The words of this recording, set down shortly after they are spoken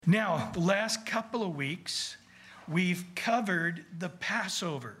Now, the last couple of weeks, we've covered the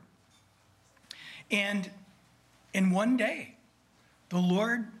Passover. And in one day, the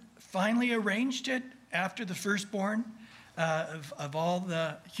Lord finally arranged it after the firstborn of all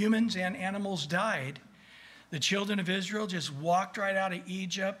the humans and animals died. The children of Israel just walked right out of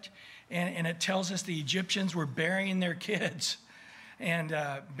Egypt, and it tells us the Egyptians were burying their kids and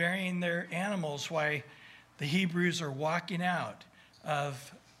burying their animals while the Hebrews are walking out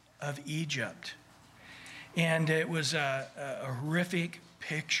of Egypt. And it was a horrific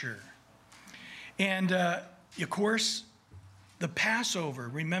picture. And of course, the Passover,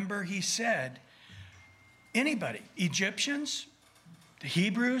 remember he said, anybody, Egyptians, the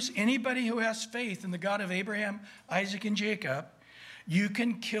Hebrews, anybody who has faith in the God of Abraham, Isaac, and Jacob, you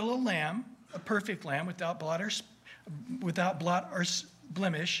can kill a lamb, a perfect lamb, without blot or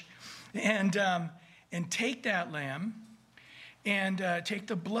blemish, and take that lamb and take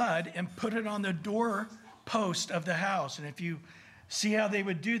the blood and put it on the doorpost of the house. And if you see how they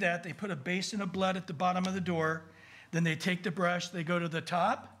would do that, they put a basin of blood at the bottom of the door. Then they take the brush, they go to the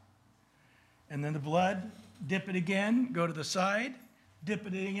top, and then the blood, dip it again, go to the side, dip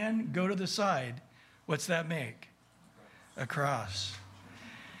it again, go to the side. What's that make? A cross.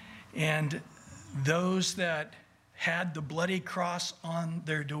 And those that had the bloody cross on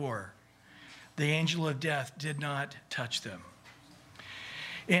their door, the angel of death did not touch them.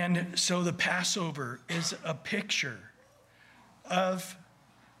 And so the Passover is a picture of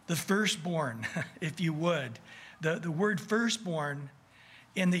the firstborn, if you would. The word firstborn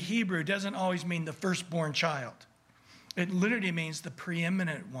in the Hebrew doesn't always mean the firstborn child. It literally means the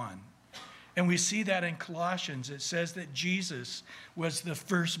preeminent one. And we see that in Colossians. It says that Jesus was the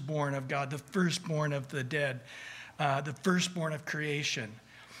firstborn of God, the firstborn of the dead, the firstborn of creation.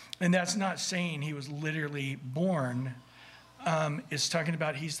 And that's not saying he was literally born. It's talking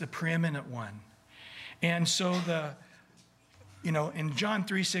about he's the preeminent one. And so in John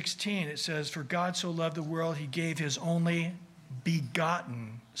 3:16, it says, "For God so loved the world, he gave his only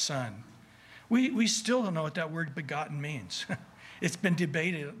begotten son." We still don't know what that word begotten means. It's been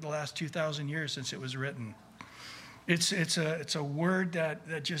debated the last 2,000 years since it was written. It's a word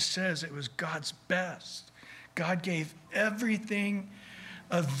that just says it was God's best. God gave everything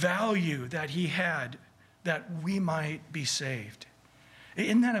of value that he had that we might be saved.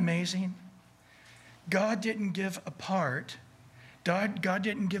 Isn't that amazing? God didn't give a part. God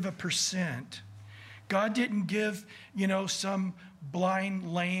didn't give a percent. God didn't give, some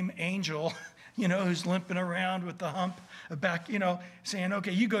blind, lame angel, who's limping around with the hump back, saying,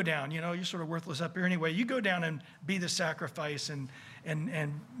 okay, you go down, you're sort of worthless up here anyway. You go down and be the sacrifice and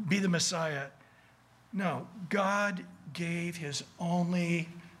be the Messiah. No, God gave his only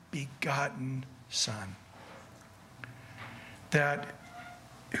begotten son, that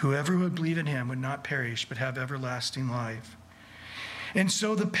whoever would believe in him would not perish but have everlasting life. And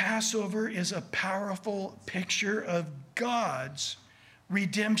so the Passover is a powerful picture of God's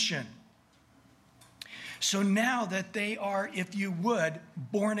redemption. So now that they are, if you would,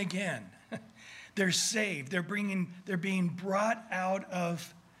 born again, they're saved, they're being brought out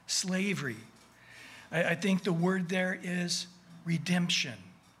of slavery. I think the word there is redemption.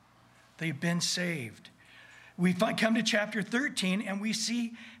 They've been saved. We come to chapter 13 and we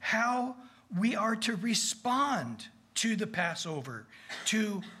see how we are to respond to the Passover,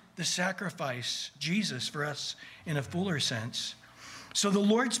 to the sacrifice, Jesus for us in a fuller sense. So the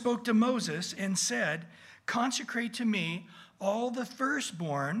Lord spoke to Moses and said, "Consecrate to me all the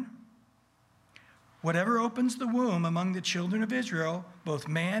firstborn, whatever opens the womb among the children of Israel, both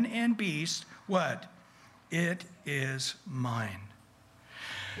man and beast." What? It is mine.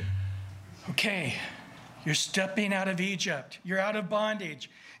 Okay, you're stepping out of Egypt. You're out of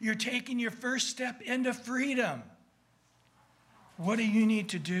bondage. You're taking your first step into freedom. What do you need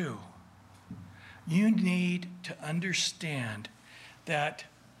to do? You need to understand that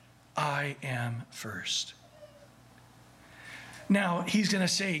I am first. Now, he's going to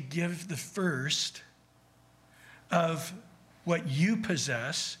say, give the first of what you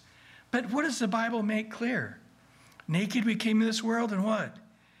possess. But what does the Bible make clear? Naked we came to this world, and what?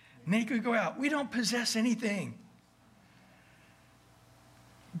 Naked we go out. We don't possess anything.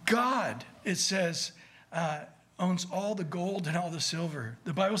 God, it says, owns all the gold and all the silver.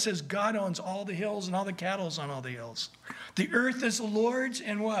 The Bible says God owns all the hills and all the cattle on all the hills. The earth is the Lord's,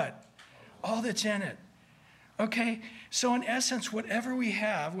 and what? All that's in it. Okay, so in essence, whatever we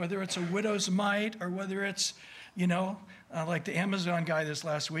have, whether it's a widow's mite or whether it's, like the Amazon guy this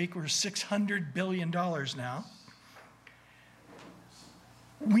last week, we're $600 billion now.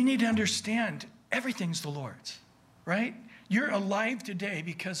 We need to understand everything's the Lord's, right? You're alive today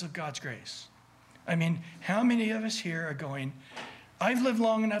because of God's grace. I mean, how many of us here are going, I've lived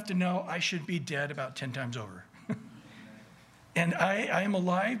long enough to know I should be dead about 10 times over. And I am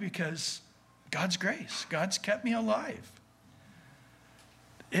alive because God's grace. God's kept me alive.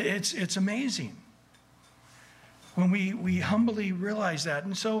 It's amazing when we humbly realize that.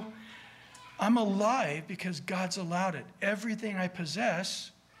 And so I'm alive because God's allowed it. Everything I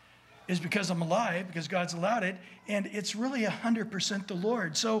possess is because I'm alive, because God's allowed it. And it's really 100% the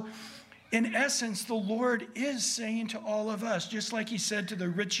Lord. So in essence, the Lord is saying to all of us, just like he said to the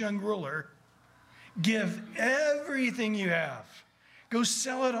rich young ruler, give everything you have. Go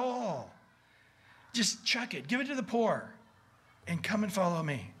sell it all. Just chuck it. Give it to the poor and come and follow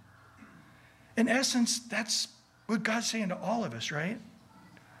me. In essence, that's what God's saying to all of us, right?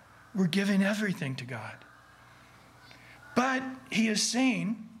 We're giving everything to God. But he is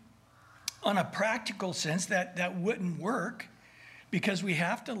saying, on a practical sense, that wouldn't work because we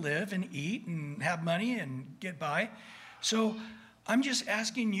have to live and eat and have money and get by. So I'm just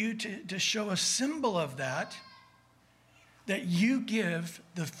asking you to show a symbol of that you give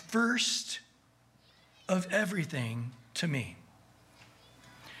the first of everything to me.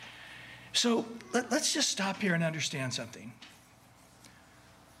 So let's just stop here and understand something.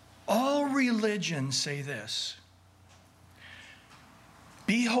 All religions say this: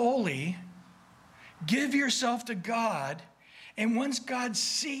 be holy, give yourself to God, and once God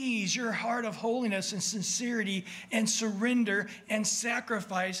sees your heart of holiness and sincerity and surrender and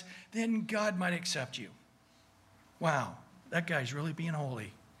sacrifice, then God might accept you. Wow, that guy's really being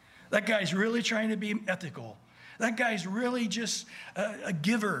holy. That guy's really trying to be ethical. That guy's really just a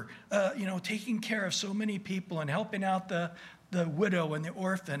giver, taking care of so many people and helping out the widow and the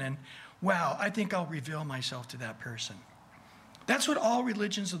orphan. And wow, I think I'll reveal myself to that person. That's what all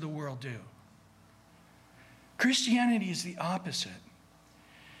religions of the world do. Christianity is the opposite.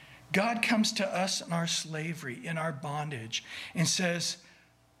 God comes to us in our slavery, in our bondage, and says,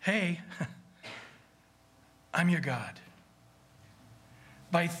 hey, I'm your God.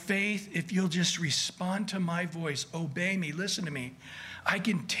 By faith, if you'll just respond to my voice, obey me, listen to me, I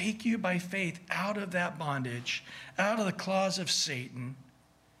can take you by faith out of that bondage, out of the claws of Satan.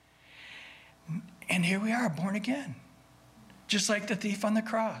 And here we are, born again. Just like the thief on the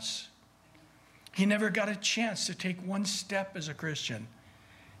cross. He never got a chance to take one step as a Christian.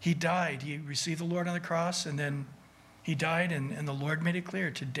 He died. He received the Lord on the cross, and then he died, and the Lord made it clear,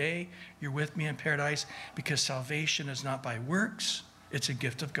 today you're with me in paradise, because salvation is not by works, it's a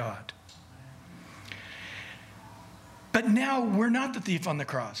gift of God. But now we're not the thief on the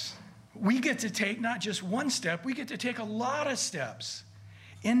cross. We get to take not just one step, we get to take a lot of steps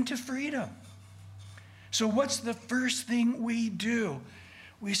into freedom. So what's the first thing we do?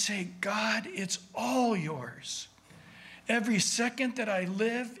 We say, God, it's all yours. Every second that I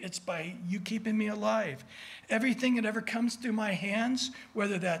live, it's by you keeping me alive. Everything that ever comes through my hands,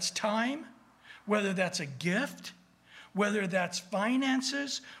 whether that's time, whether that's a gift, whether that's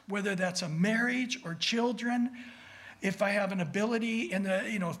finances, whether that's a marriage or children, if I have an ability in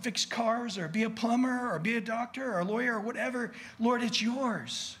the, fix cars or be a plumber or be a doctor or a lawyer or whatever, Lord, it's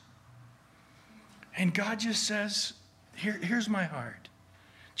yours. And God just says, here's my heart.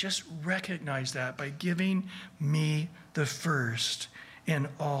 Just recognize that by giving me the first in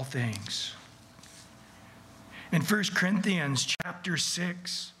all things. In 1 Corinthians chapter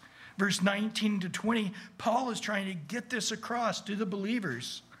 6, verse 19 to 20, Paul is trying to get this across to the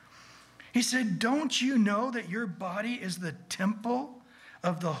believers. He said, don't you know that your body is the temple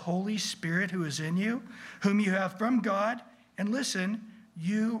of the Holy Spirit who is in you, whom you have from God? And listen,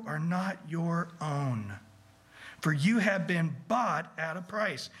 you are not your own, for you have been bought at a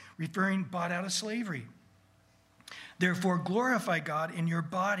price, referring bought out of slavery. Therefore, glorify God in your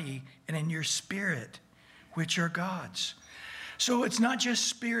body and in your spirit, which are God's. So it's not just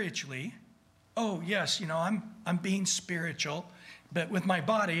spiritually. Oh, yes, I'm being spiritual, but with my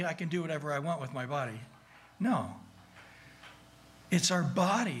body, I can do whatever I want with my body. No. It's our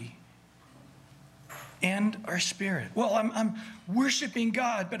body and our spirit. Well, I'm worshiping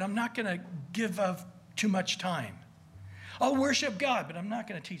God, but I'm not going to give up too much time. I'll worship God, but I'm not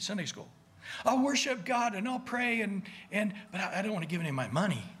going to teach Sunday school. I'll worship God and I'll pray, but I don't want to give any of my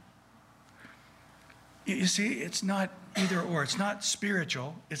money. You see, it's not either or. It's not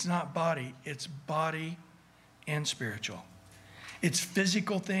spiritual. It's not body. It's body and spiritual. It's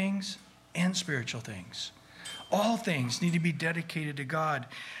physical things and spiritual things. All things need to be dedicated to God.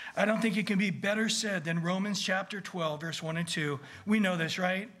 I don't think it can be better said than Romans chapter 12, verse 1 and 2. We know this,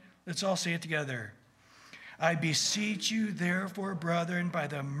 right? Let's all say it together. I beseech you, therefore, brethren, by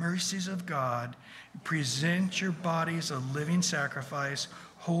the mercies of God, present your bodies a living sacrifice,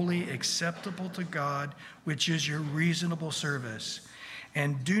 holy, acceptable to God, which is your reasonable service.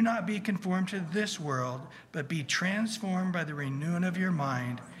 And do not be conformed to this world, but be transformed by the renewing of your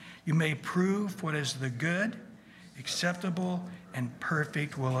mind. You may prove what is the good, acceptable, and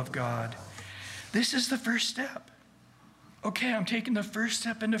perfect will of God. This is the first step. Okay, I'm taking the first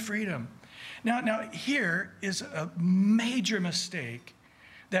step into freedom. Now, here is a major mistake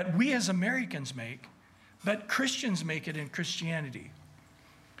that we as Americans make, but Christians make it in Christianity.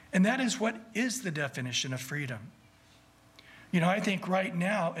 And that is, what is the definition of freedom? You know, I think right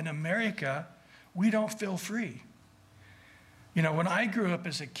now in America, we don't feel free. You know, when I grew up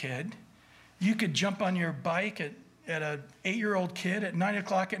as a kid, you could jump on your bike at an 8-year-old kid at 9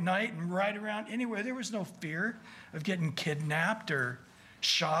 o'clock at night and ride around anywhere. There was no fear of getting kidnapped or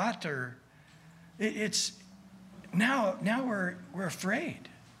shot, or it's now we're afraid.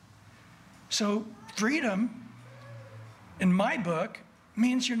 So freedom, in my book,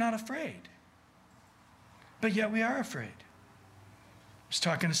 means you're not afraid. But yet we are afraid. I was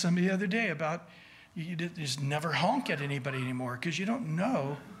talking to somebody the other day about you just never honk at anybody anymore because you don't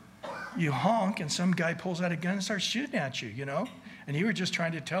know. You honk and some guy pulls out a gun and starts shooting at you, you know? And you were just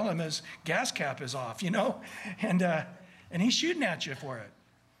trying to tell him his gas cap is off, you know? And he's shooting at you for it.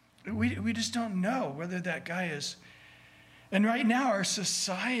 We just don't know whether that guy is. And right now our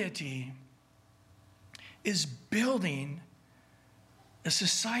society is building a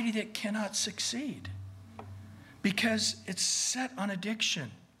society that cannot succeed because it's set on addiction.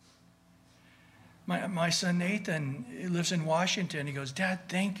 My son Nathan lives in Washington. He goes, Dad,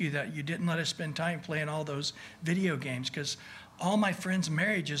 thank you that you didn't let us spend time playing all those video games, because all my friends'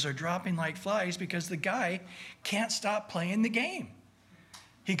 marriages are dropping like flies because the guy can't stop playing the game.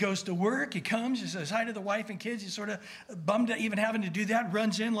 He goes to work, he comes, he says hi to the wife and kids. He's sort of bummed at even having to do that,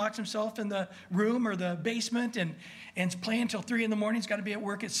 runs in, locks himself in the room or the basement, and is playing until 3 in the morning. He's got to be at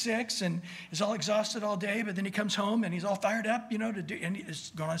work at 6 and is all exhausted all day, but then he comes home and he's all fired up, you know, and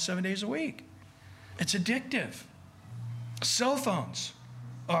it's going on 7 days a week. It's addictive. Cell phones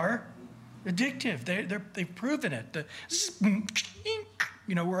are addictive. They've proven it.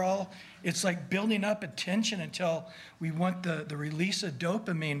 You know, it's like building up attention until we want the release of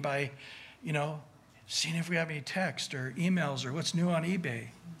dopamine by, you know, seeing if we have any text or emails or what's new on eBay.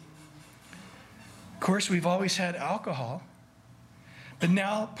 Of course, we've always had alcohol, but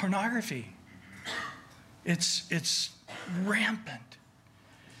now pornography. It's rampant.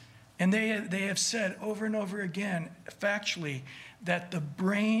 And they have said over and over again, factually, that the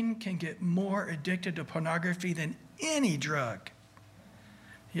brain can get more addicted to pornography than any drug.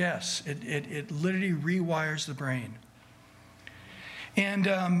 Yes, it literally rewires the brain. And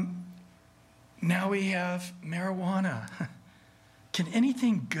now we have marijuana. Can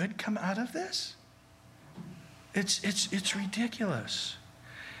anything good come out of this? It's ridiculous.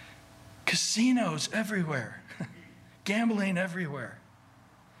 Casinos everywhere, gambling everywhere.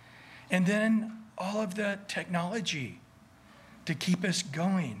 And then all of the technology to keep us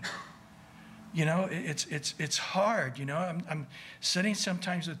going. You know, it's hard. You know, I'm sitting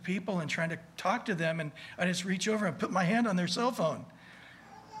sometimes with people and trying to talk to them, and I just reach over and put my hand on their cell phone.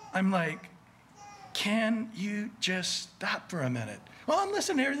 I'm like, can you just stop for a minute? Well, I'm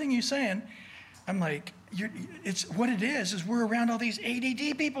listening to everything you're saying. I'm like, it's what it is we're around all these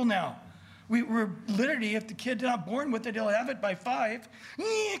ADD people now. We're literally, if the kid's not born with it, he'll have it by 5.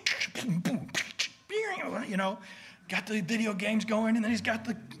 You know, got the video games going, and then he's got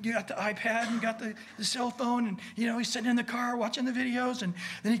the iPad and got the cell phone, and, you know, he's sitting in the car watching the videos, and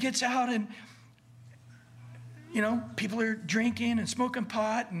then he gets out and, you know, people are drinking and smoking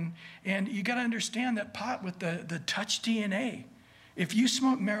pot, and you got to understand that pot with the touch DNA. If you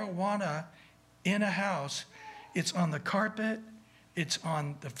smoke marijuana in a house, it's on the carpet, it's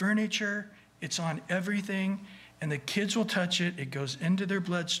on the furniture, it's on everything, and the kids will touch it. It goes into their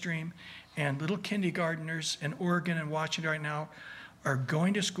bloodstream, and little kindergartners in Oregon and Washington right now are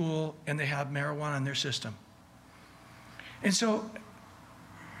going to school, and they have marijuana in their system. And so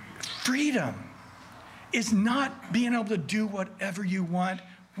freedom is not being able to do whatever you want,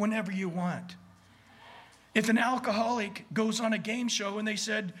 whenever you want. If an alcoholic goes on a game show and they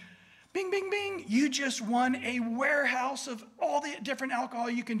said, bing, bing, bing, you just won a warehouse of all the different alcohol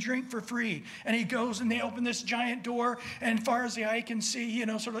you can drink for free. And he goes and they open this giant door, and as far as the eye can see, you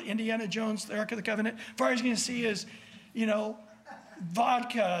know, sort of Indiana Jones, the Ark of the Covenant, as far as you can see is, you know,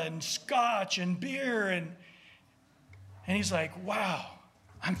 vodka and scotch and beer. And he's like, wow,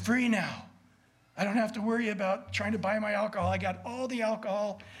 I'm free now. I don't have to worry about trying to buy my alcohol. I got all the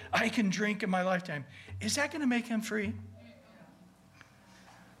alcohol I can drink in my lifetime. Is that going to make him free?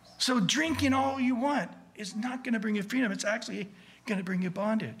 So drinking all you want is not going to bring you freedom. It's actually going to bring you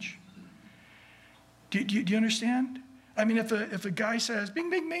bondage. Do you understand? I mean, if a guy says, bing,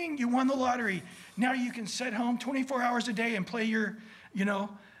 bing, bing, you won the lottery. Now you can sit home 24 hours a day and play your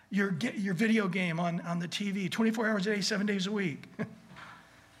video game on the TV 24 hours a day, 7 days a week.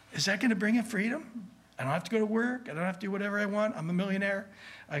 Is that going to bring him freedom? I don't have to go to work. I don't have to do whatever I want. I'm a millionaire.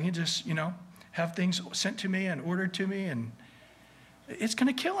 I can just, have things sent to me and ordered to me, and it's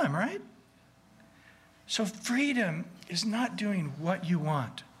going to kill him, right? So freedom is not doing what you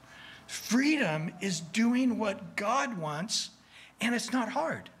want. Freedom is doing what God wants, and it's not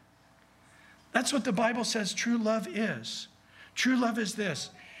hard. That's what the Bible says true love is. True love is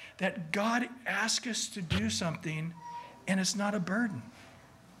this, that God asks us to do something, and it's not a burden.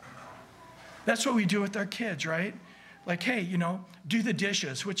 That's what we do with our kids, right? Like, hey, do the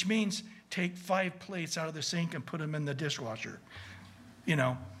dishes, which means take 5 plates out of the sink and put them in the dishwasher.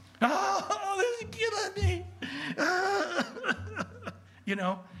 Oh, this is killing me.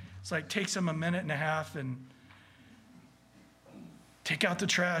 It's like takes them a minute and a half and take out the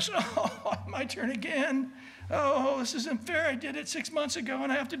trash. Oh, my turn again. Oh, this isn't fair. I did it 6 months ago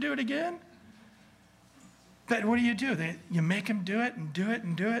and I have to do it again. But what do? You make them do it and do it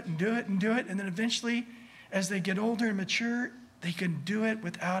and do it and do it and do it. And then eventually, as they get older and mature, they can do it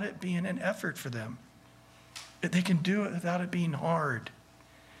without it being an effort for them. They can do it without it being hard.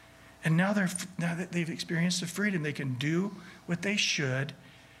 And now that they've experienced the freedom, they can do what they should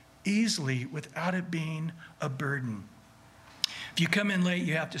easily without it being a burden. If you come in late,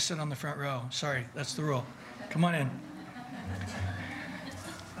 you have to sit on the front row. Sorry, that's the rule. Come on in.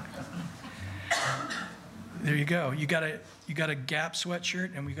 There you go. You got a Gap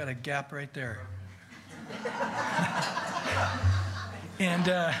sweatshirt, and we got a Gap right there.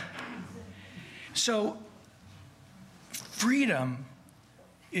 And so freedom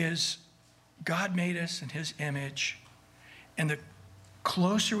is God made us in his image, and the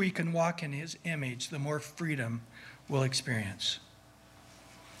closer we can walk in his image, the more freedom we'll experience.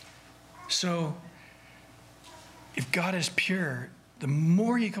 So if God is pure, the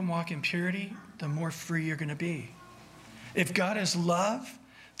more you can walk in purity, the more free you're going to be. If God is love,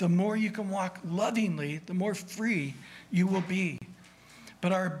 the more you can walk lovingly, the more free you will be.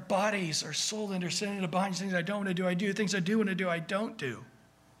 But our bodies are sold under sin and bondage. Things I don't want to do, I do. Things I do want to do, I don't do.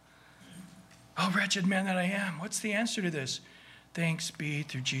 Oh, wretched man that I am. What's the answer to this? Thanks be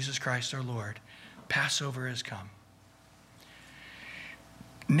through Jesus Christ our Lord. Passover has come.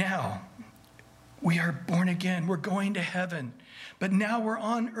 Now, we are born again. We're going to heaven. But now we're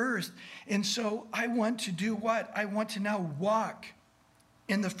on earth. And so I want to do what? I want to now walk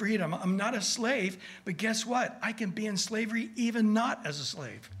in the freedom. I'm not a slave, but guess what? I can be in slavery even not as a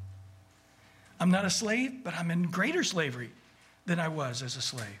slave. I'm not a slave, but I'm in greater slavery than I was as a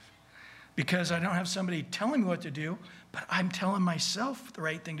slave. Because I don't have somebody telling me what to do, but I'm telling myself the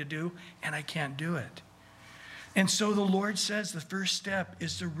right thing to do, and I can't do it. And so the Lord says the first step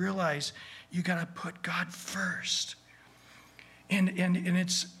is to realize you got to put God first. And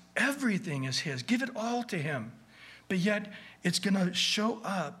it's everything is his. Give it all to him. But yet it's going to show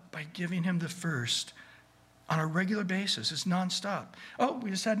up by giving him the first on a regular basis. It's nonstop. Oh, we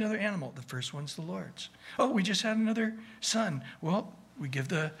just had another animal. The first one's the Lord's. Oh, we just had another son. Well, we give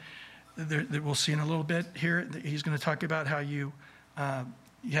we'll see in a little bit here. He's going to talk about how you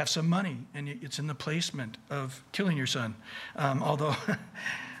have some money and it's in the placement of killing your son. Although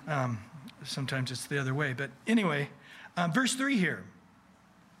sometimes it's the other way. But anyway, verse 3 here.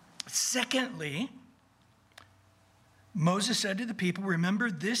 Secondly, Moses said to the people,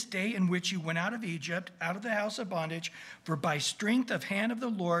 remember this day in which you went out of Egypt, out of the house of bondage, for by strength of hand of the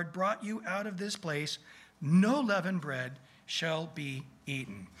Lord brought you out of this place. No leavened bread shall be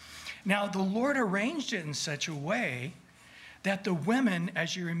eaten. Now, the Lord arranged it in such a way that the women,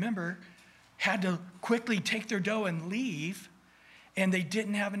 as you remember, had to quickly take their dough and leave, and they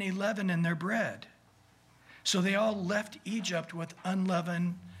didn't have any leaven in their bread. So they all left Egypt with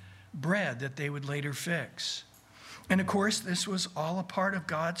unleavened bread that they would later fix. And of course, this was all a part of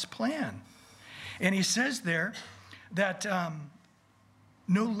God's plan. And he says there that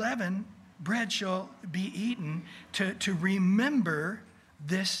no leavened bread shall be eaten to remember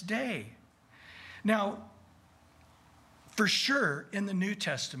this day. Now, for sure, in the New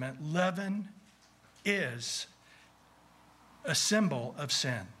Testament, leaven is a symbol of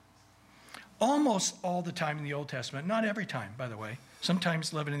sin. Almost all the time in the Old Testament, not every time, by the way.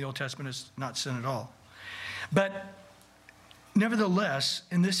 Sometimes leaven in the Old Testament is not sin at all. But nevertheless,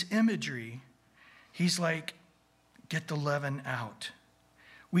 in this imagery, He's like, get the leaven out.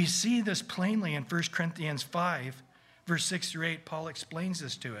 We see this plainly in 1 Corinthians 5, verse 6 through 8. Paul explains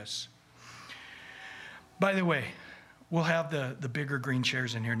this to us. By the way, we'll have the bigger green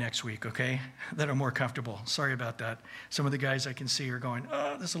chairs in here next week, okay? That are more comfortable. Sorry about that. Some of the guys I can see are going,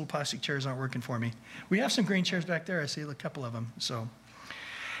 oh, these little plastic chairs aren't working for me. We have some green chairs back there. I see a couple of them. So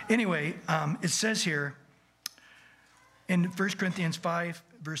anyway, it says here in 1 Corinthians 5,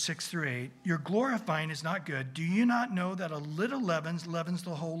 verse 6 through 8, your glorifying is not good. Do you not know that a little leavens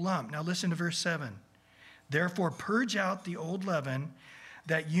the whole lump? Now listen to verse 7. Therefore purge out the old leaven,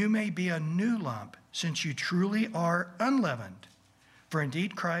 that you may be a new lump, since you truly are unleavened. For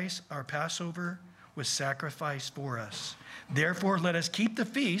indeed Christ, our Passover, was sacrificed for us. Therefore let us keep the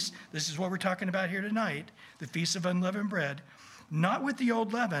feast, this is what we're talking about here tonight, the feast of unleavened bread, not with the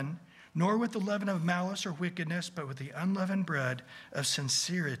old leaven, nor with the leaven of malice or wickedness, but with the unleavened bread of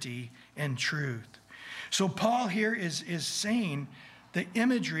sincerity and truth. So Paul here is saying the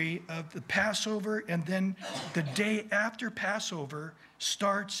imagery of the Passover, and then the day after Passover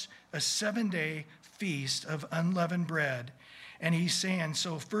starts a 7-day feast of unleavened bread. And he's saying,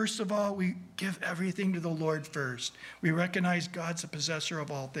 so first of all, we give everything to the Lord first. We recognize God's the possessor of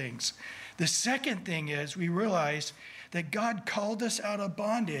all things. The second thing is we realize that God called us out of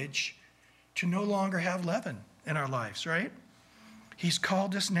bondage to no longer have leaven in our lives, right? He's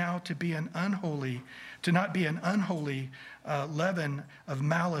called us now to be to not be an unholy leaven of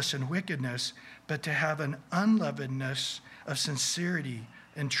malice and wickedness, but to have an unleavenedness of sincerity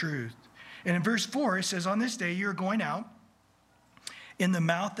and truth. And in verse 4, it says, on this day you're going out in the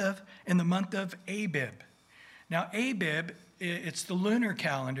month of Abib. Now, Abib, it's the lunar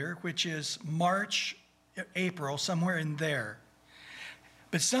calendar, which is March, April, somewhere in there.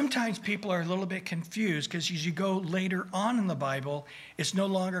 But sometimes people are a little bit confused because as you go later on in the Bible, it's no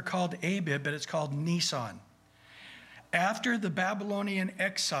longer called Abib, but it's called Nisan. After the Babylonian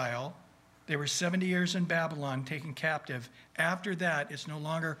exile, they were 70 years in Babylon taken captive. After that, it's no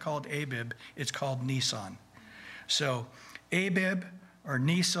longer called Abib, it's called Nisan. So Abib or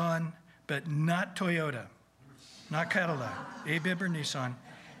Nisan, but not Toyota, not Cadillac, Abib or Nisan.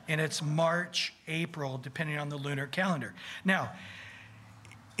 And it's March, April, depending on the lunar calendar. Now,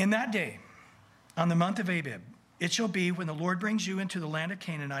 in that day, on the month of Abib, it shall be when the Lord brings you into the land of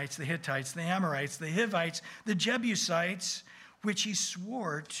Canaanites, the Hittites, the Amorites, the Hivites, the Jebusites, which he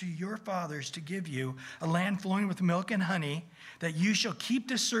swore to your fathers to give you, a land flowing with milk and honey, that you shall keep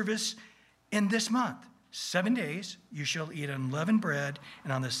this service in this month. 7 days you shall eat unleavened bread,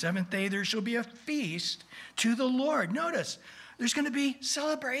 and on the seventh day there shall be a feast to the Lord. Notice, there's going to be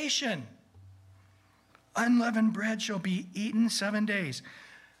celebration. Unleavened bread shall be eaten 7 days.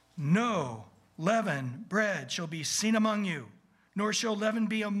 No leavened bread shall be seen among you, nor shall leaven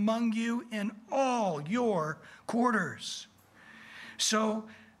be among you in all your quarters. So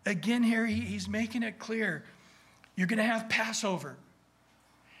again here, he's making it clear, you're going to have Passover.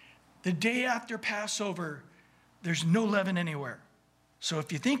 The day after Passover, there's no leaven anywhere. So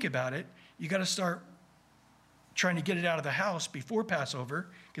if you think about it, you got to start trying to get it out of the house before Passover,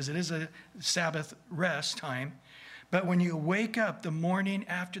 because it is a Sabbath rest time. But when you wake up the morning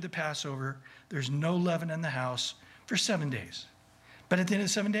after the Passover, there's no leaven in the house for 7 days. But at the end of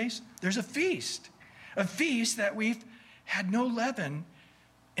 7 days, there's a feast that we've had no leaven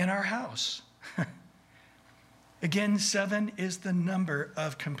in our house. Again, 7 is the number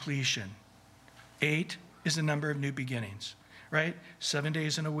of completion. 8 is the number of new beginnings, right? 7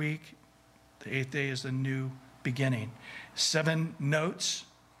 days in a week, the 8th day is the new beginning. 7 notes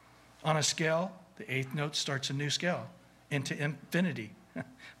on a scale, the 8th note starts a new scale into infinity,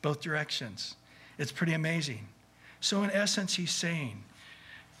 both directions. It's pretty amazing. So in essence, he's saying,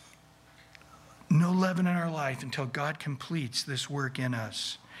 no leaven in our life until God completes this work in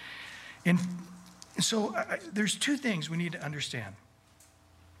us. And so there's 2 things we need to understand.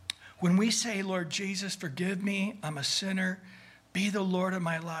 When we say, Lord Jesus, forgive me, I'm a sinner, be the Lord of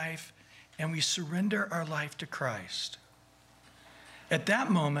my life, and we surrender our life to Christ, at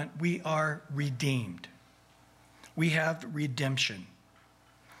that moment, we are redeemed. We have redemption.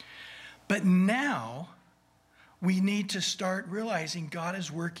 But now, we need to start realizing God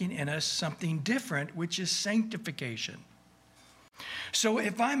is working in us something different, which is sanctification. So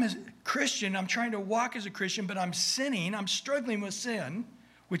if I'm a Christian, I'm trying to walk as a Christian, but I'm sinning, I'm struggling with sin,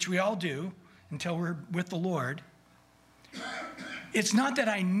 which we all do until we're with the Lord. It's not that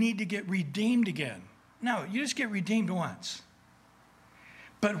I need to get redeemed again. No, you just get redeemed once.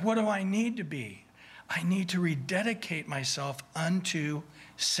 But what do I need to be? I need to rededicate myself unto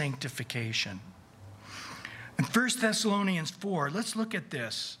sanctification. In 1 Thessalonians 4, let's look at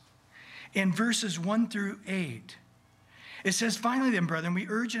this. in verses 1 through 8. It says, finally then, brethren, we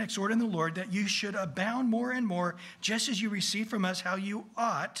urge and exhort in the Lord that you should abound more and more, just as you receive from us how you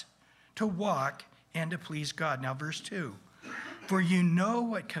ought to walk and to please God. Now, verse 2. For you know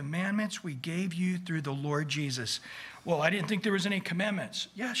what commandments we gave you through the Lord Jesus. Well, I didn't think there was any commandments.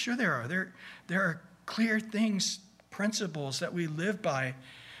 Yeah, sure there are. There are clear things, principles that we live by,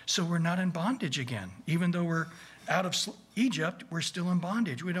 so we're not in bondage again. Even though we're out of Egypt, we're still in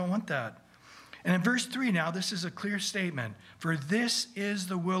bondage. We don't want that. And in verse 3 now, this is a clear statement. For this is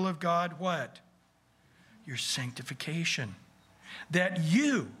the will of God, what? Your sanctification. That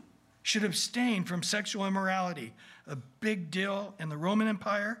you should abstain from sexual immorality. A big deal in the Roman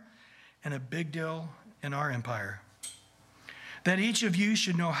Empire and a big deal in our empire. That each of you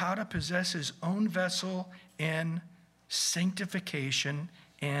should know how to possess his own vessel in sanctification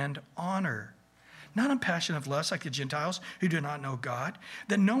and honor. Not in passion of lust like the Gentiles who do not know God.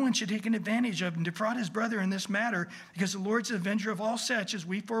 That no one should take an advantage of and defraud his brother in this matter, because the Lord's the avenger of all such, as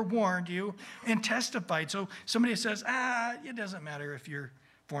we forewarned you and testified. So somebody says, it doesn't matter if you're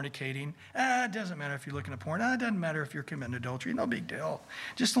fornicating. It doesn't matter if you're looking at porn. It doesn't matter if you're committing adultery. No big deal.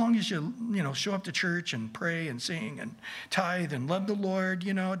 Just as long as you show up to church and pray and sing and tithe and love the Lord,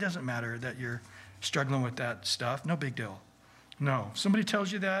 it doesn't matter that you're struggling with that stuff. No big deal. No. If somebody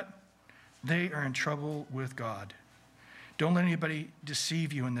tells you that, they are in trouble with God. Don't let anybody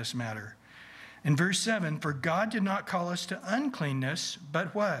deceive you in this matter. In verse 7, for God did not call us to uncleanness,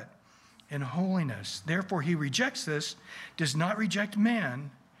 but what? In holiness. Therefore, he rejects this, does not reject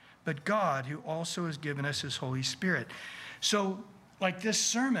man, but God, who also has given us his Holy Spirit. So, like this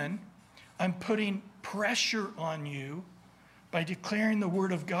sermon, I'm putting pressure on you by declaring the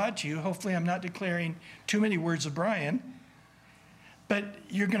word of God to you. Hopefully, I'm not declaring too many words of Brian. But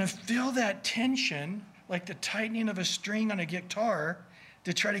you're going to feel that tension, like the tightening of a string on a guitar,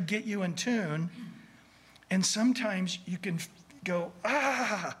 to try to get you in tune. And sometimes you can go,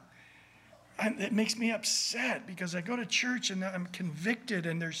 it makes me upset because I go to church and I'm convicted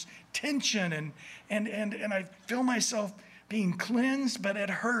and there's tension and I feel myself being cleansed, but it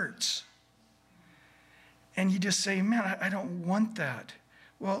hurts. And you just say, man, I don't want that.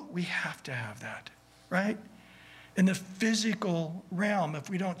 Well, we have to have that, right? In the physical realm, if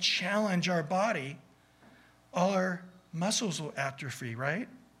we don't challenge our body, all our muscles will atrophy, right?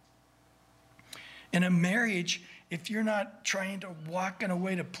 In a marriage, if you're not trying to walk in a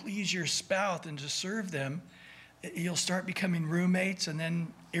way to please your spouse and to serve them, you'll start becoming roommates and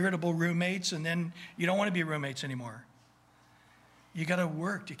then irritable roommates, and then you don't want to be roommates anymore. You got to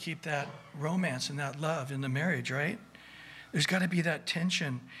work to keep that romance and that love in the marriage, right? There's got to be that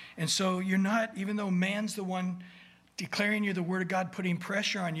tension. And so you're not, even though man's the one declaring you the word of God, putting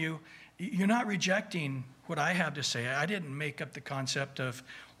pressure on you, you're not rejecting what I have to say. I didn't make up the concept of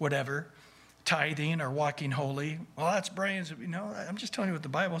whatever, tithing or walking holy. Well, that's Brian's. I'm just telling you what the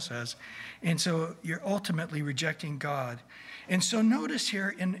Bible says. And so you're ultimately rejecting God. And so notice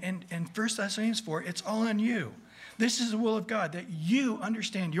here in 1 Thessalonians 4, it's all on you. This is the will of God, that you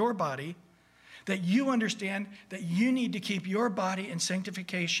understand your body, that you understand that you need to keep your body in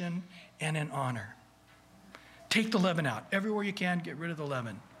sanctification and in honor. Take the leaven out. Everywhere you can, get rid of the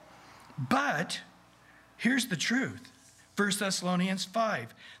leaven. But here's the truth. 1 Thessalonians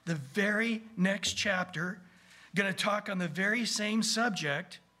 5, the very next chapter, going to talk on the very same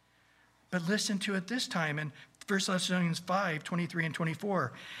subject, but listen to it this time in 1 Thessalonians 5, 23 and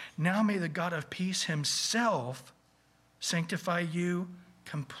 24. Now may the God of peace himself sanctify you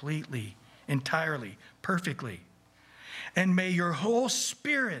completely, entirely, perfectly. And may your whole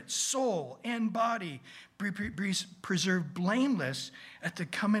spirit, soul, and body be preserved blameless at the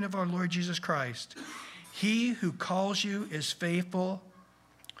coming of our Lord Jesus Christ. He who calls you is faithful,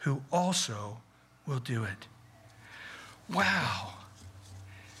 who also will do it. Wow.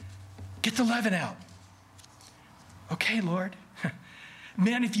 Get the leaven out. Okay, Lord.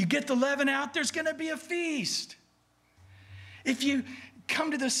 Man, if you get the leaven out, there's going to be a feast. If you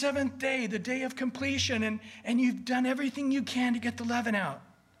come to the seventh day, the day of completion, and you've done everything you can to get the leaven out,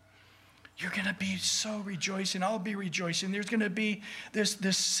 you're going to be so rejoicing. I'll be rejoicing. There's going to be this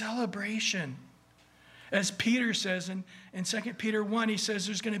celebration. As Peter says in 2 Peter 1, he says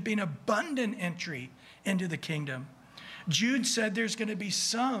there's going to be an abundant entry into the kingdom. Jude said there's going to be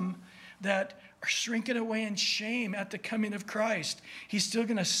some that are shrinking away in shame at the coming of Christ. He's still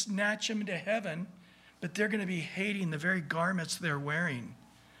going to snatch them into heaven, but they're going to be hating the very garments they're wearing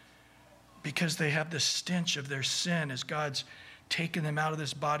because they have the stench of their sin as God's taken them out of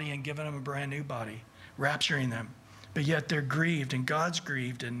this body and given them a brand new body, rapturing them. But yet they're grieved, and God's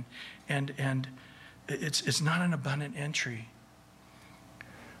grieved, and it's not an abundant entry.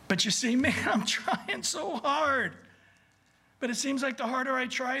 But you see, man, I'm trying so hard. But it seems like the harder I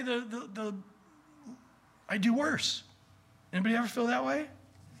try, I do worse. Anybody ever feel that way?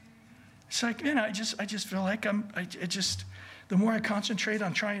 It's like, man, I just feel like the more I concentrate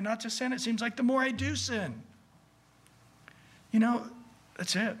on trying not to sin, it seems like the more I do sin. You know,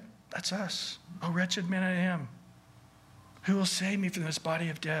 that's it. That's us. Oh, wretched man I am. Who will save me from this body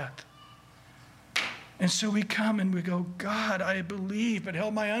of death? And so we come and we go, God, I believe, but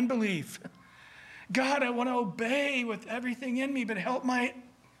help my unbelief. God, I want to obey with everything in me, but help my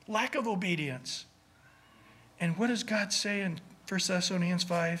lack of obedience. And what does God say in 1 Thessalonians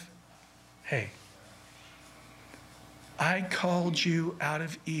 5? Hey, I called you out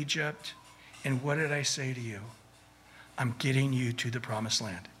of Egypt, and what did I say to you? I'm getting you to the promised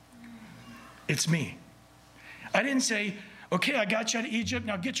land. It's me. I didn't say, okay, I got you out of Egypt,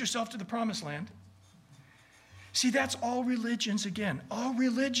 now get yourself to the promised land. See, that's all religions again. All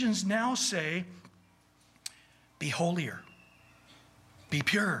religions now say, be holier, be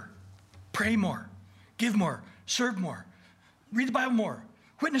pure, pray more, give more, serve more, read the Bible more,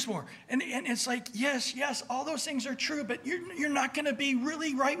 witness more. And it's like, yes, all those things are true, but you're not going to be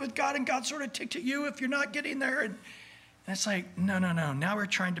really right with God, and God's sort of ticked at you if you're not getting there. And it's like, no. Now we're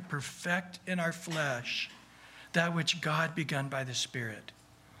trying to perfect in our flesh that which God begun by the Spirit.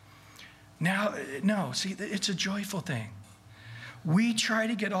 Now, no, see, it's a joyful thing. We try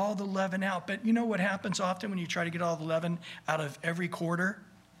to get all the leaven out, but you know what happens often when you try to get all the leaven out of every quarter?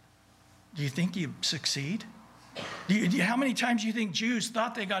 Do you think you succeed? How many times do you think Jews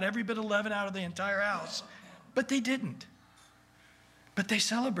thought they got every bit of leaven out of the entire house? But they didn't. But they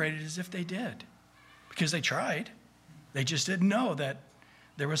celebrated as if they did, because they tried. They just didn't know that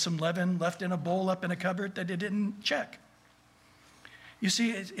there was some leaven left in a bowl up in a cupboard that they didn't check. You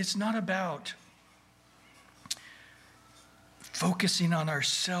see, it's not about focusing on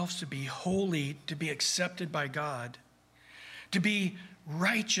ourselves to be holy, to be accepted by God, to be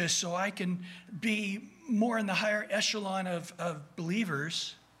righteous so I can be more in the higher echelon of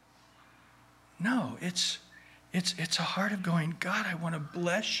believers. No, it's a heart of going, God, I want to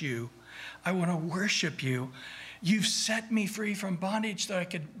bless you. I want to worship you. You've set me free from bondage so I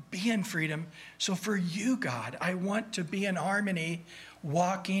could be in freedom. So for you, God, I want to be in harmony,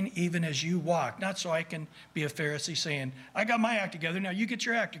 walking even as you walk. Not so I can be a Pharisee saying, I got my act together, now you get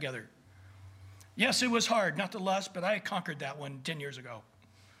your act together. Yes, it was hard not to lust, but I conquered that one 10 years ago.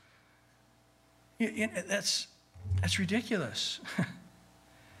 That's ridiculous.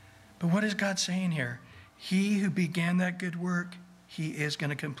 But what is God saying here? He who began that good work, he is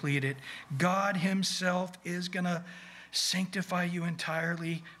going to complete it. God himself is going to sanctify you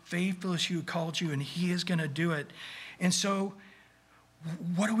entirely, faithful as who called you, and he is going to do it. And so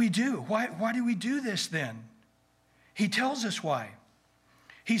what do we do? Why do we do this then? He tells us why.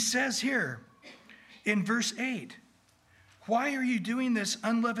 He says here in verse 8, why are you doing this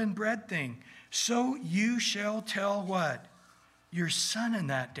unleavened bread thing? So you shall tell what? Your son in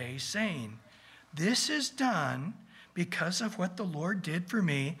that day, saying, this is done because of what the Lord did for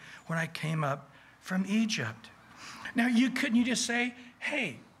me when I came up from Egypt. Now, couldn't you just say,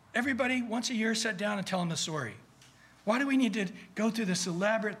 hey, everybody once a year sit down and tell them the story? Why do we need to go through this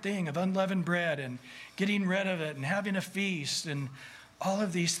elaborate thing of unleavened bread and getting rid of it and having a feast and all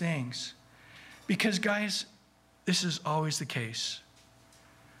of these things? Because, guys, this is always the case.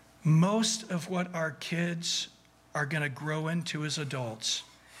 Most of what our kids are going to grow into as adults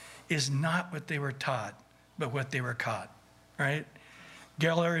is not what they were taught, but what they were caught, right?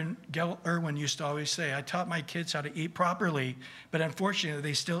 Gail Irwin used to always say, I taught my kids how to eat properly, but unfortunately,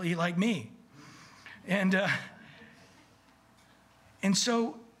 they still eat like me. And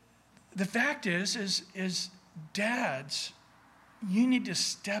so the fact is dads, you need to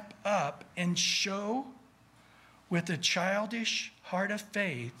step up and show with a childish heart of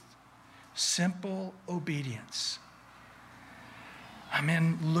faith simple obedience.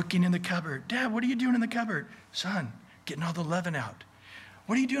 I'm looking in the cupboard. Dad, what are you doing in the cupboard? Son, getting all the leaven out.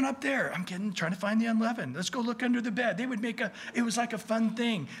 What are you doing up there? I'm trying to find the unleavened. Let's go look under the bed. They would it was like a fun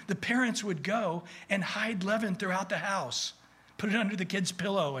thing. The parents would go and hide leaven throughout the house. Put it under the kid's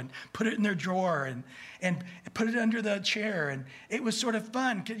pillow and put it in their drawer and put it under the chair. And it was sort of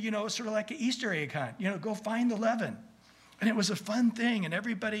fun. It was sort of like an Easter egg hunt. Go find the leaven. And it was a fun thing, and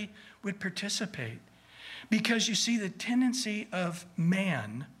everybody would participate. Because you see, the tendency of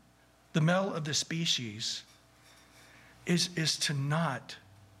man, the male of the species, is to not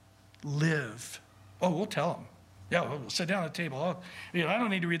live. Oh, we'll tell them. Yeah, we'll sit down at the table. I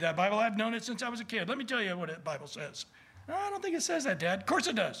don't need to read that Bible. I've known it since I was a kid. Let me tell you what the Bible says. No, I don't think it says that, Dad. Of course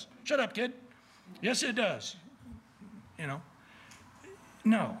it does. Shut up, kid. Yes, it does.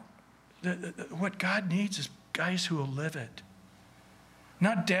 No. What God needs is guys who will live it.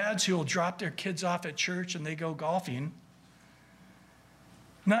 Not dads who will drop their kids off at church and they go golfing.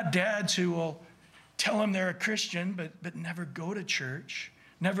 Not dads who will tell them they're a Christian but never go to church,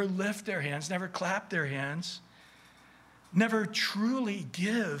 never lift their hands, never clap their hands, never truly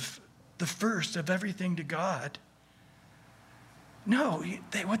give the first of everything to God. No,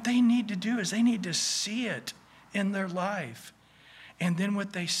 what they need to do is they need to see it in their life. And then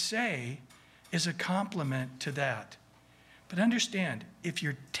what they say is a compliment to that. But understand, if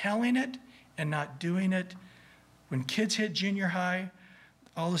you're telling it and not doing it, when kids hit junior high,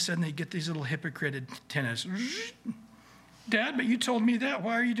 all of a sudden they get these little hypocrite antennas. Dad, but you told me that.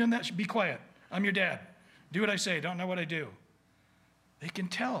 Why are you doing that? Be quiet. I'm your dad. Do what I say. Don't know what I do. They can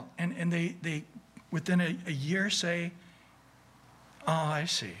tell. And they within a year say, oh, I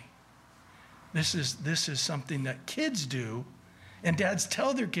see. This is something that kids do and dads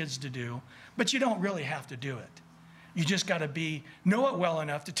tell their kids to do, but you don't really have to do it. You just got to know it well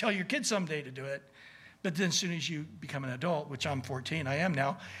enough to tell your kids someday to do it. But then as soon as you become an adult, which I'm 14, I am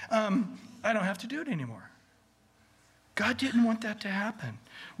now, I don't have to do it anymore. God didn't want that to happen.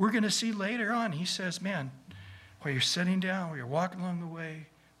 We're going to see later on, he says, man, while you're sitting down, while you're walking along the way,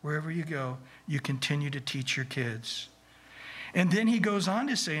 wherever you go, you continue to teach your kids. And then he goes on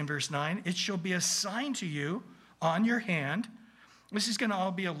to say in verse 9, it shall be a sign to you on your hand. This is going to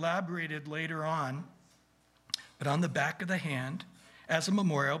all be elaborated later on, but on the back of the hand, as a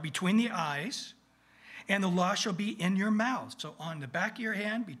memorial, between the eyes, and the law shall be in your mouth. So on the back of your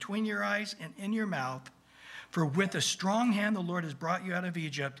hand, between your eyes, and in your mouth. For with a strong hand the Lord has brought you out of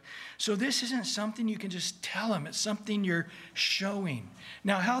Egypt. So this isn't something you can just tell them. It's something you're showing.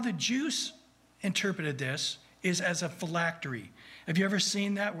 Now, how the Jews interpreted this is as a phylactery. Have you ever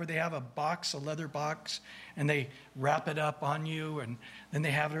seen that, where they have a box, a leather box, and they wrap it up on you, and then they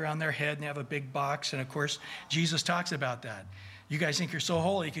have it around their head, and they have a big box? And of course, Jesus talks about that. You guys think you're so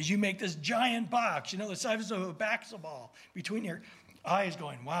holy because you make this giant box, the size of a basketball between your eyes,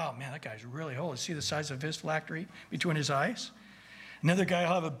 going, wow, man, that guy's really holy. See the size of his phylactery between his eyes? Another guy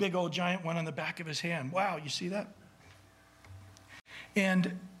will have a big old giant one on the back of his hand. Wow, you see that?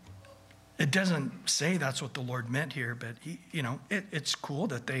 And it doesn't say that's what the Lord meant here, but it's cool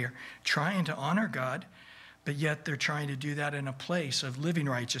that they are trying to honor God, but yet they're trying to do that in a place of living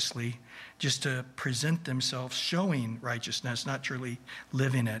righteously, just to present themselves showing righteousness, not truly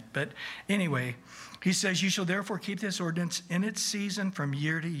living it. But anyway, he says, you shall therefore keep this ordinance in its season from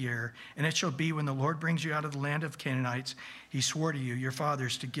year to year, and it shall be when the Lord brings you out of the land of Canaanites, he swore to you, your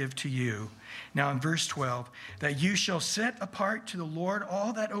fathers, to give to you. Now in verse 12, that you shall set apart to the Lord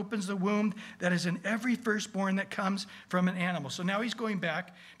all that opens the womb, that is in every firstborn that comes from an animal. So now he's going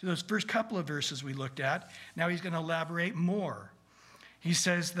back to those first couple of verses we looked at. Now he's going to elaborate more. He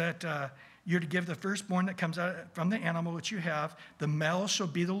says that you're to give the firstborn that comes out from the animal which you have. The male shall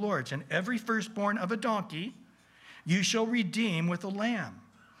be the Lord's. And every firstborn of a donkey you shall redeem with a lamb.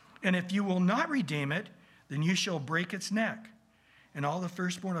 And if you will not redeem it, then you shall break its neck. And all the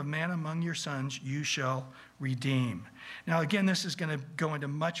firstborn of man among your sons you shall redeem. Now again, this is going to go into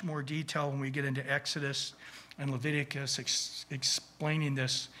much more detail when we get into Exodus and Leviticus, explaining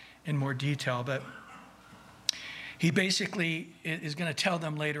this in more detail. But he basically is going to tell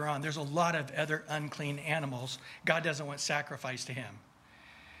them later on, there's a lot of other unclean animals. God doesn't want sacrifice to him.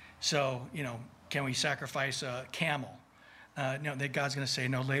 So, can we sacrifice a camel? No, God's going to say,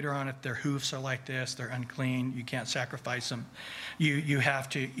 no, later on, if their hoofs are like this, they're unclean, you can't sacrifice them. You have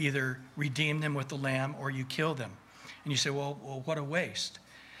to either redeem them with the lamb or you kill them. And you say, well, what a waste.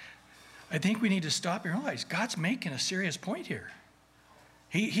 I think we need to stop and realize God's making a serious point here.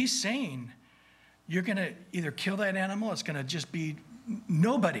 He's saying, you're going to either kill that animal, it's going to just be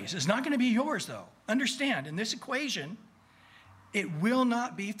nobody's. It's not going to be yours, though. Understand, in this equation, it will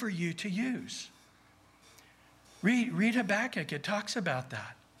not be for you to use. Read Habakkuk, it talks about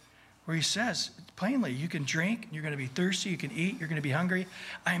that, where he says plainly, you can drink, you're going to be thirsty, you can eat, you're going to be hungry.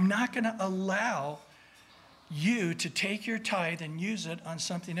 I'm not going to allow you to take your tithe and use it on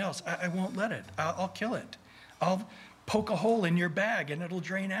something else. I won't let it. I'll kill it. I'll poke a hole in your bag and it'll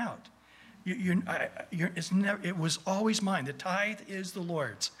drain out. It was always mine. The tithe is the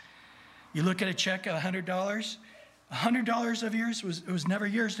Lord's. You look at a check of $100, $100 of yours was never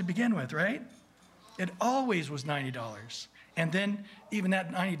yours to begin with, right? It always was $90. And then even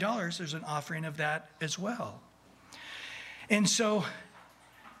that $90, there's an offering of that as well. And so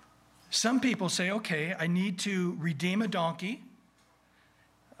some people say, okay, I need to redeem a donkey,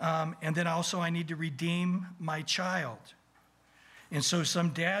 and then also I need to redeem my child. And so some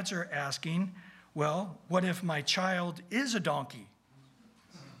dads are asking, well, what if my child is a donkey?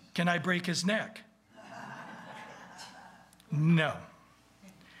 can I break his neck? No.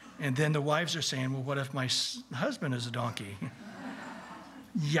 And then the wives are saying, well, what if my husband is a donkey?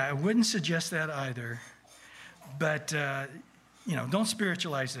 Yeah, I wouldn't suggest that either. But, don't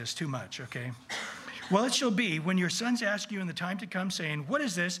spiritualize this too much, okay? Well, it shall be when your sons ask you in the time to come, saying, what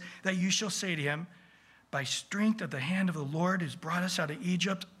is this? That you shall say to him, by strength of the hand of the Lord who's brought us out of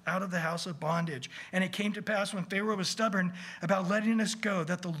Egypt, out of the house of bondage. And it came to pass when Pharaoh was stubborn about letting us go,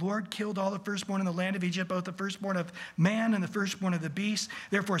 that the Lord killed all the firstborn in the land of Egypt, both the firstborn of man and the firstborn of the beast.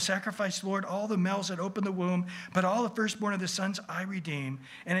 Therefore sacrifice, Lord, all the males that open the womb, but all the firstborn of the sons I redeem.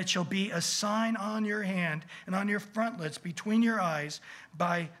 And it shall be a sign on your hand and on your frontlets between your eyes.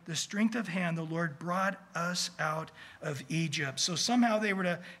 By the strength of hand, the Lord brought us out of Egypt. So somehow they were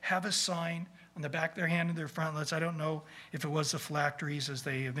to have a sign on the back of their hand and their frontlets. I don't know if it was the phylacteries as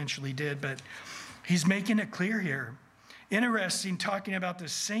they eventually did, but he's making it clear here. Interesting, talking about the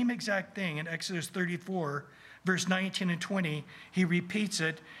same exact thing in Exodus 34, verse 19 and 20. He repeats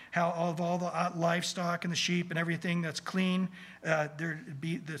it, how of all the livestock and the sheep and everything that's clean,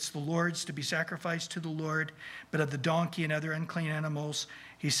 that's the Lord's to be sacrificed to the Lord, but of the donkey and other unclean animals,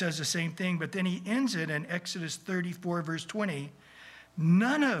 he says the same thing. But then he ends it in Exodus 34, verse 20.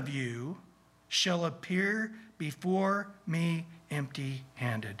 None of you shall appear before me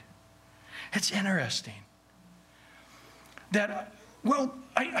empty-handed. It's interesting that,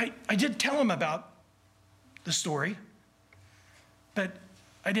 I did tell him about the story, but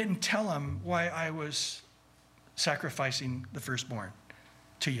I didn't tell him why I was sacrificing the firstborn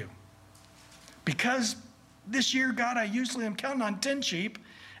to you. Because this year, God, I usually am counting on 10 sheep,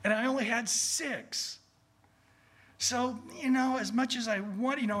 and I only had 6. So, as much as I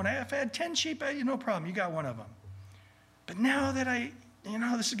want, and I've had 10 sheep, no problem. You got one of them. But now that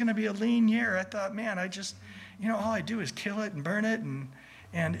this is going to be a lean year, I thought, man, I just, all I do is kill it and burn it,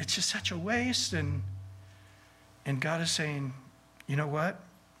 and it's just such a waste. And God is saying, you know what?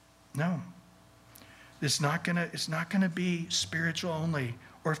 No. It's not gonna be spiritual only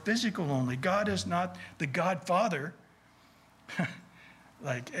or physical only. God is not the Godfather.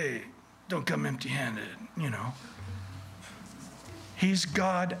 Like, hey, don't come empty-handed, He's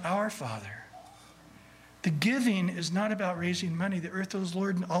God, our Father. The giving is not about raising money. The earth is the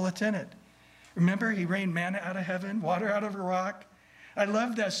Lord and all that's in it. Remember, he rained manna out of heaven, water out of a rock. I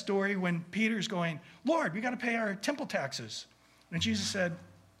love that story when Peter's going, Lord, we got to pay our temple taxes. And Jesus said,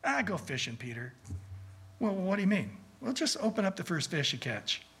 go fishing, Peter. Well, what do you mean? Well, just open up the first fish you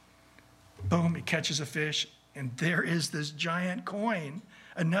catch. Boom, he catches a fish, and there is this giant coin,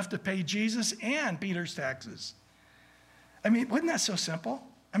 enough to pay Jesus and Peter's taxes. I mean, wasn't that so simple?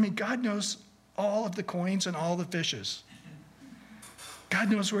 I mean, God knows all of the coins and all the fishes.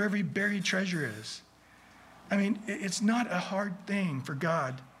 God knows where every buried treasure is. I mean, it's not a hard thing for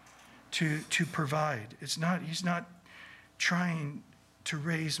God to provide. He's not trying to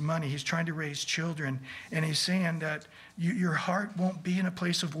raise money. He's trying to raise children. And he's saying that your heart won't be in a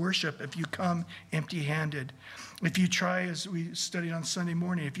place of worship if you come empty-handed. If you try, as we studied on Sunday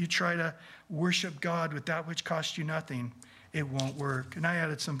morning, if you try to worship God with that which costs you nothing, it won't work. And I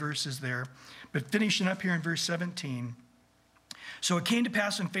added some verses there. But finishing up here in verse 17. So it came to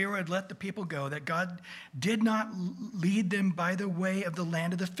pass when Pharaoh had let the people go that God did not lead them by the way of the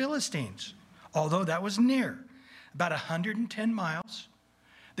land of the Philistines, although that was near, about 110 miles.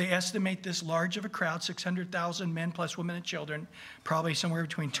 They estimate this large of a crowd, 600,000 men plus women and children, probably somewhere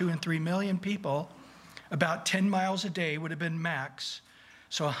between 2 and 3 million people. About 10 miles a day would have been max.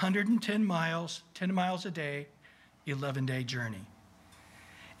 So 110 miles, 10 miles a day, 11-day journey.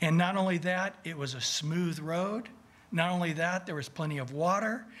 And not only that, it was a smooth road. Not only that, there was plenty of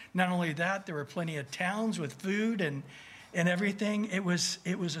water. Not only that, there were plenty of towns with food and everything. It was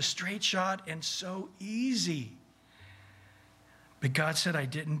a straight shot and so easy. But God said, I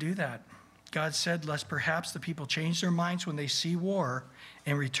didn't do that. God said, lest perhaps the people change their minds when they see war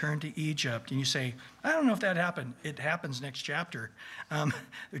and return to Egypt. And you say, I don't know if that happened. It happens next chapter.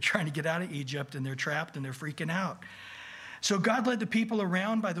 They're trying to get out of Egypt, and they're trapped, and they're freaking out. So God led the people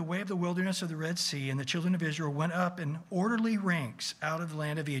around by the way of the wilderness of the Red Sea, and the children of Israel went up in orderly ranks out of the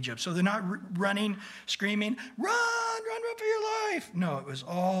land of Egypt. So they're not running, screaming, run for your life. No, it was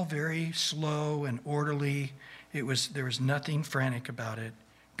all very slow and orderly. There was nothing frantic about it.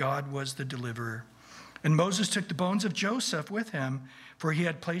 God was the deliverer. And Moses took the bones of Joseph with him, for he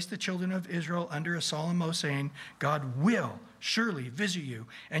had placed the children of Israel under a solemn oath, saying, God will surely visit you,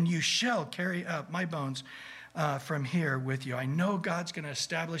 and you shall carry up my bones from here with you. I know God's going to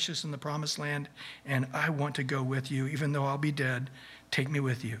establish this in the promised land, and I want to go with you. Even though I'll be dead, take me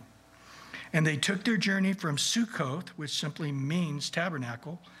with you. And they took their journey from Sukkoth, which simply means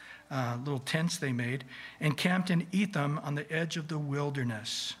tabernacle, little tents they made, and camped in Etham on the edge of the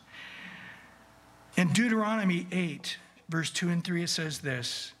wilderness. In Deuteronomy 8, verse 2 and 3, it says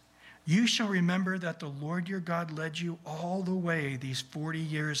this: "You shall remember that the Lord your God led you all the way these 40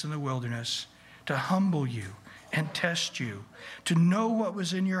 years in the wilderness to humble you and test you, to know what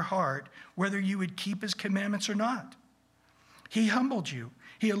was in your heart, whether you would keep his commandments or not. He humbled you.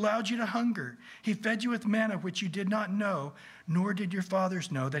 He allowed you to hunger. He fed you with manna, which you did not know, nor did your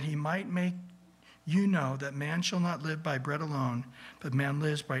fathers know, that he might make you know that man shall not live by bread alone, but man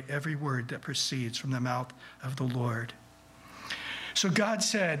lives by every word that proceeds from the mouth of the Lord." So God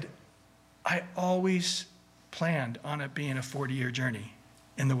said, I always planned on it being a 40-year journey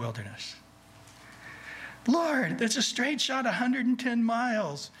in the wilderness. Lord, that's a straight shot, 110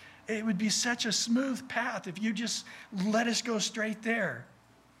 miles. It would be such a smooth path if you just let us go straight there.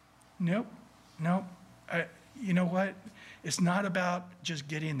 Nope. You know what? It's not about just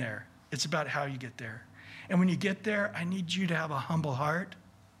getting there. It's about how you get there. And when you get there, I need you to have a humble heart.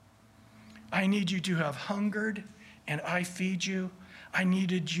 I need you to have hungered, and I feed you. I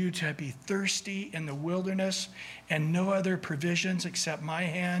needed you to be thirsty in the wilderness and no other provisions except my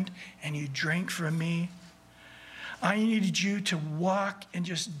hand, and you drank from me. I needed you to walk and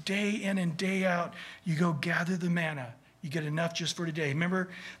just day in and day out, you go gather the manna. You get enough just for today. Remember,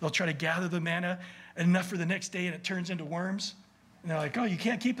 they'll try to gather the manna, enough for the next day, and it turns into worms. And they're like, oh, you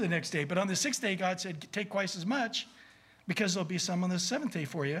can't keep it the next day. But on the sixth day, God said, take twice as much, because there'll be some on the seventh day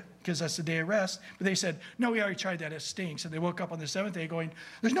for you, because that's the day of rest. But they said, no, we already tried that. It stinks. And they woke up on the seventh day going,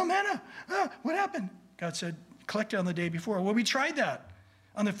 there's no manna. What happened? God said, collect it on the day before. Well, we tried that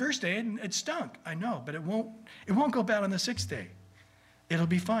on the first day, and it stunk. I know, but it won't go bad on the sixth day. It'll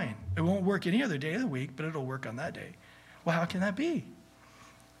be fine. It won't work any other day of the week, but it'll work on that day. Well, how can that be?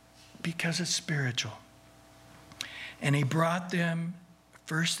 Because it's spiritual. And he brought them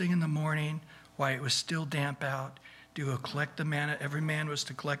first thing in the morning while it was still damp out to go collect the manna. Every man was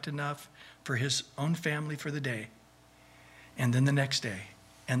to collect enough for his own family for the day. And then the next day,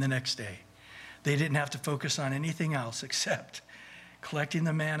 and the next day. They didn't have to focus on anything else except collecting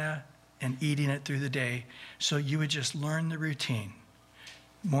the manna and eating it through the day. So you would just learn the routine.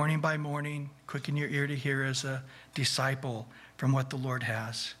 Morning by morning, quicken your ear to hear as a disciple from what the Lord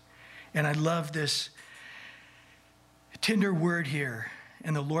has. And I love this tender word here.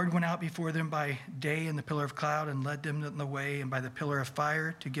 And the Lord went out before them by day in the pillar of cloud and led them in the way, and by the pillar of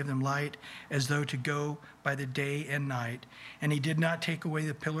fire to give them light, as though to go by the day and night. And he did not take away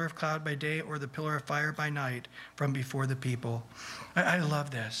the pillar of cloud by day or the pillar of fire by night from before the people. I love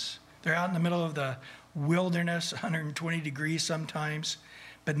this. They're out in the middle of the wilderness, 120 degrees sometimes,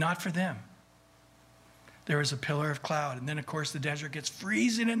 but not for them. There was a pillar of cloud. And then, of course, the desert gets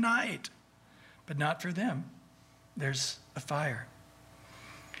freezing at night, but not for them. There's a fire.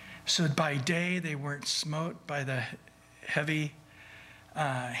 So by day, they weren't smote by the heavy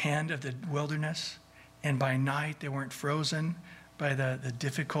hand of the wilderness. And by night, they weren't frozen by the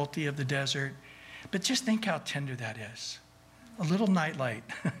difficulty of the desert. But just think how tender that is. A little nightlight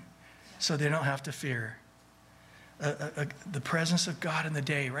so they don't have to fear. The presence of God in the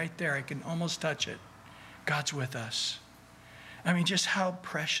day, right there, I can almost touch it. God's with us. I mean, just how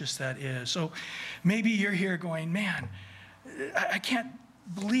precious that is. So maybe you're here going, man, I can't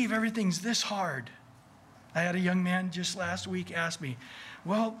believe everything's this hard. I had a young man just last week ask me,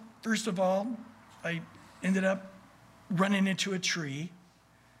 well, first of all, I ended up running into a tree,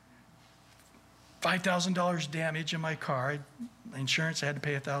 $5,000 damage in my car. Insurance, I had to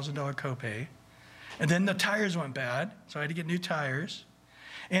pay a $1,000 copay. And then the tires went bad, so I had to get new tires.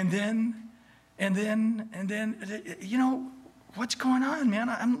 And then, you know, what's going on, man?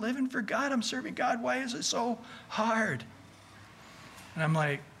 I'm living for God. I'm serving God. Why is it so hard? And I'm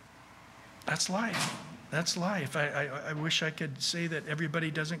like, that's life. That's life. I wish I could say that everybody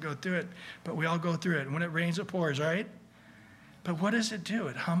doesn't go through it, but we all go through it. And when it rains, it pours, right? But what does it do?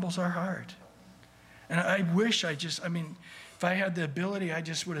 It humbles our heart. And I wish if I had the ability, I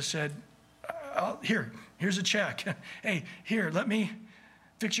just would have said, here's a check. Hey, here, let me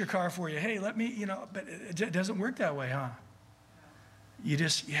fix your car for you. Hey, let me, but it doesn't work that way, huh? You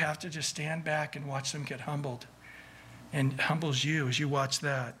have to just stand back and watch them get humbled. And it humbles you as you watch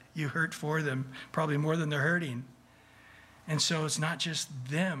that. You hurt for them, probably more than they're hurting. And so it's not just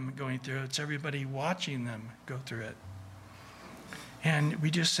them going through it, it's everybody watching them go through it. And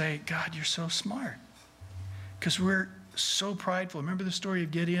we just say, God, you're so smart. Because we're so prideful. Remember the story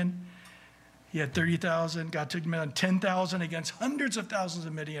of Gideon? He had 30,000. God took him on 10,000 against hundreds of thousands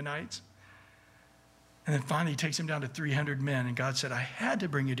of Midianites. And then finally he takes him down to 300 men. And God said, I had to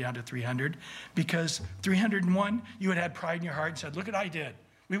bring you down to 300 because 301, you had had pride in your heart and said, look what I did.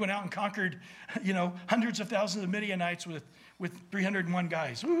 We went out and conquered, hundreds of thousands of Midianites with 301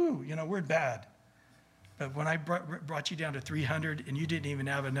 guys. Ooh, we're bad. But when I brought you down to 300 and you didn't even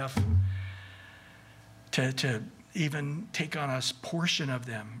have enough to even take on a portion of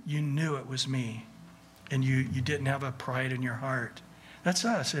them, you knew it was me. And you didn't have a pride in your heart. That's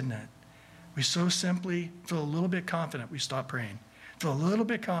us, isn't it? We so simply feel a little bit confident, we stop praying. Feel a little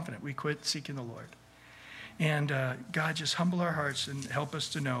bit confident, we quit seeking the Lord. And God, just humble our hearts and help us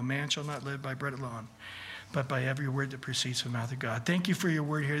to know man shall not live by bread alone, but by every word that proceeds from the mouth of God. Thank you for your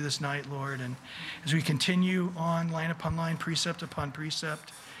word here this night, Lord. And as we continue on line upon line, precept upon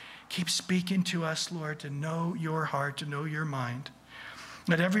precept, keep speaking to us, Lord, to know your heart, to know your mind.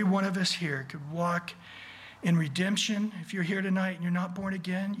 That every one of us here could walk in redemption. If you're here tonight and you're not born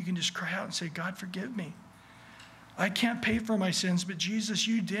again, you can just cry out and say, God, forgive me. I can't pay for my sins, but Jesus,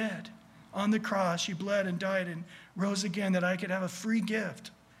 you did. On the cross, you bled and died and rose again that I could have a free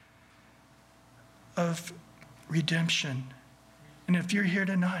gift of redemption. And if you're here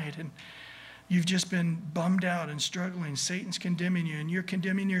tonight and you've just been bummed out and struggling, Satan's condemning you and you're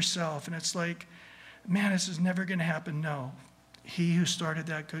condemning yourself, and it's like, man, this is never going to happen. No. He who started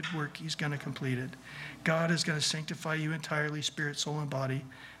that good work, he's going to complete it. God is going to sanctify you entirely, spirit, soul, and body.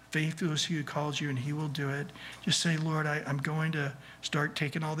 Faithful is he who calls you, and he will do it. Just say, Lord, I'm going to start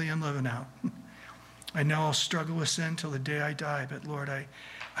taking all the unleavened out. I know I'll struggle with sin till the day I die, but Lord,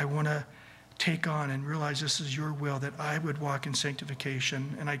 I want to take on and realize this is your will, that I would walk in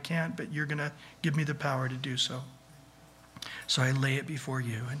sanctification, and I can't, but you're going to give me the power to do so. So I lay it before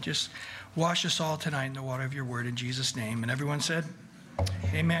you, and just wash us all tonight in the water of your word in Jesus' name. And everyone said,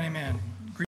 amen, amen.